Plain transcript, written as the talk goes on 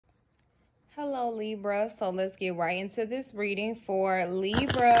Hello, Libra. So let's get right into this reading for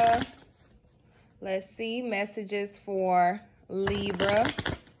Libra. Let's see messages for Libra.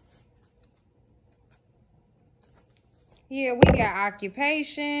 Yeah, we got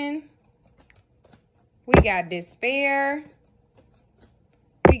occupation. We got despair.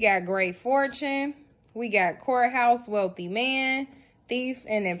 We got great fortune. We got courthouse, wealthy man, thief,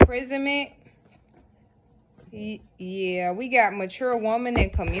 and imprisonment. Yeah, we got mature woman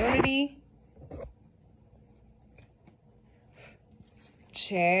and community.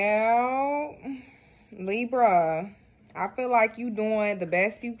 Child, Libra, I feel like you doing the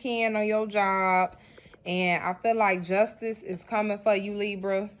best you can on your job, and I feel like justice is coming for you,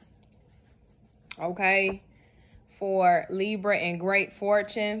 Libra. Okay, for Libra, and great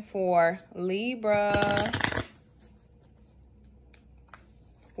fortune for Libra.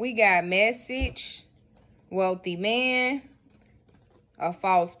 We got message, wealthy man, a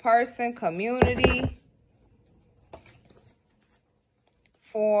false person, community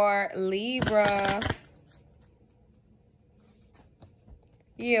for Libra.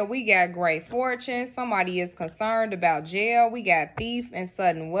 Yeah, we got great fortune. Somebody is concerned about jail. We got thief and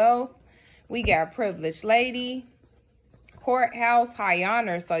sudden wealth. We got privileged lady, courthouse, high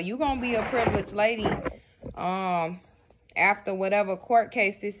honor. So you gonna be a privileged lady after whatever court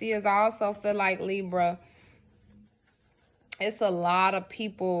case this is. I also feel like, Libra, it's a lot of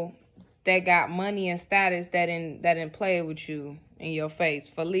people that got money and status that in play with you in your face.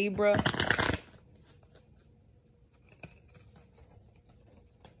 For Libra,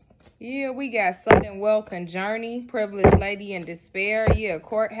 yeah, we got sudden wealth and journey, privileged lady and despair. Yeah,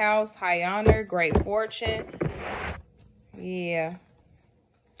 courthouse, high honor, great fortune. Yeah,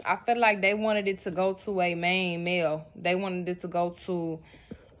 I feel like they wanted it to go to a main male. They wanted it to go to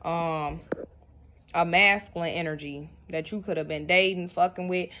a masculine energy that you could have been dating, fucking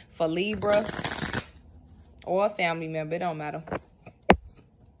with, for Libra, or a family member. It don't matter.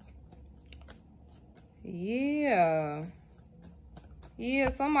 Yeah. Yeah,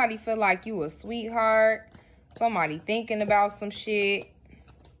 somebody feel like you a sweetheart. Somebody thinking about some shit.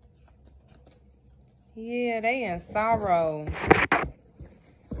 Yeah, they in sorrow.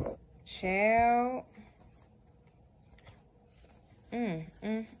 Child.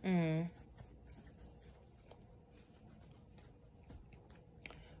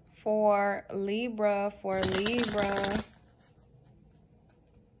 For Libra.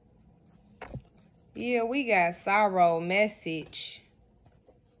 Yeah, we got sorrow message.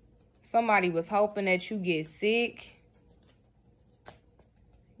 Somebody was hoping that you get sick.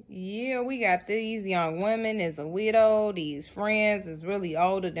 Yeah, we got these young women is a widow. These friends is really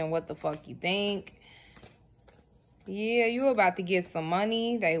older than what the fuck you think. Yeah, you about to get some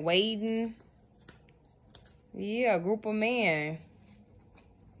money. They waiting. Yeah, a group of men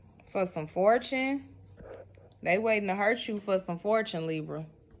for some fortune. They waiting to hurt you for some fortune, Libra.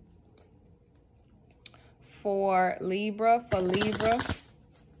 For Libra.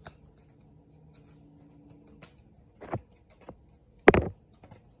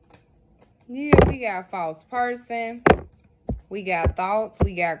 Yeah, we got false person. We got thoughts.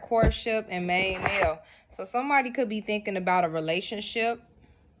 We got courtship and main male. So somebody could be thinking about a relationship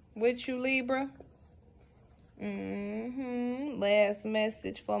with you, Libra. Last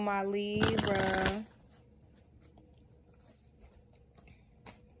message for my Libra.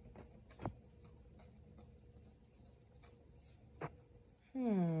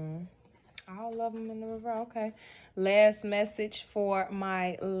 All of them in the river. Okay. Last message for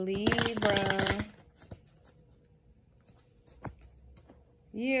my Libra.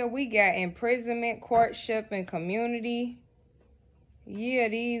 Yeah, we got imprisonment, courtship, and community. Yeah,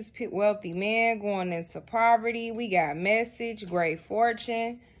 these wealthy men going into poverty. We got message, great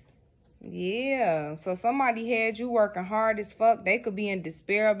fortune. Yeah, so somebody had you working hard as fuck. They could be in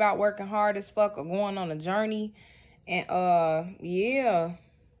despair about working hard as fuck or going on a journey. And yeah.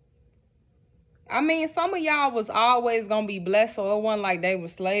 I mean, some of y'all was always gonna be blessed, so it wasn't like they were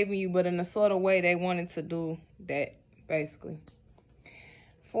slaving you, but in a sort of way they wanted to do that, basically.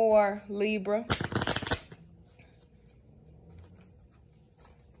 For Libra.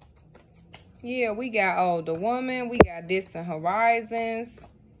 Yeah, we got older woman. We got distant horizons.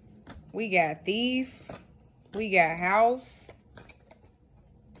 We got thief. We got house.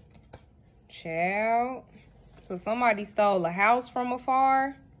 Child. So somebody stole a house from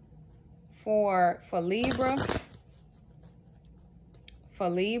afar. For Libra. For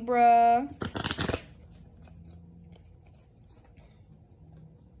Libra.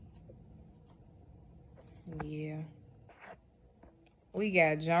 Yeah. We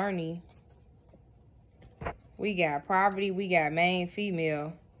got journey. We got poverty. We got main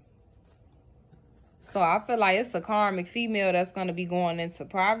female. So I feel like it's a karmic female that's going to be going into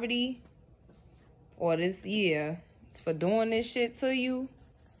poverty. Or this year. For doing this shit to you.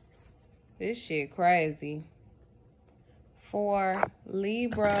 This shit crazy. For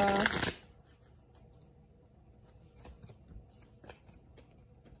Libra.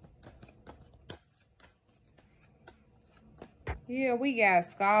 Yeah, we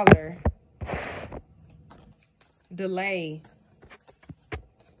got scholar. Delay.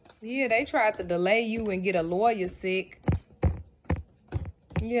 Yeah, they tried to delay you and get a lawyer sick.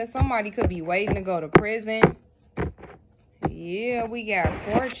 Yeah, somebody could be waiting to go to prison. Yeah, we got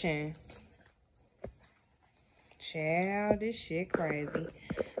fortune. Child, this shit crazy.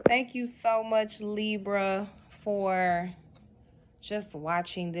 Thank you so much, Libra, for just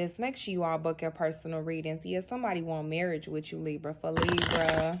watching this. Make sure you all book your personal readings. Yeah, somebody want marriage with you, Libra. For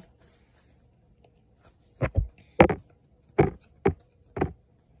Libra.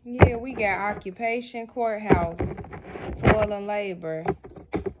 Yeah, we got occupation, courthouse, toil and labor,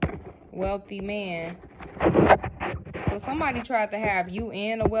 wealthy man. So somebody tried to have you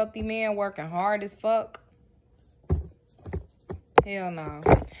and a wealthy man working hard as fuck. Hell no.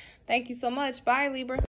 Thank you so much. Bye, Libra.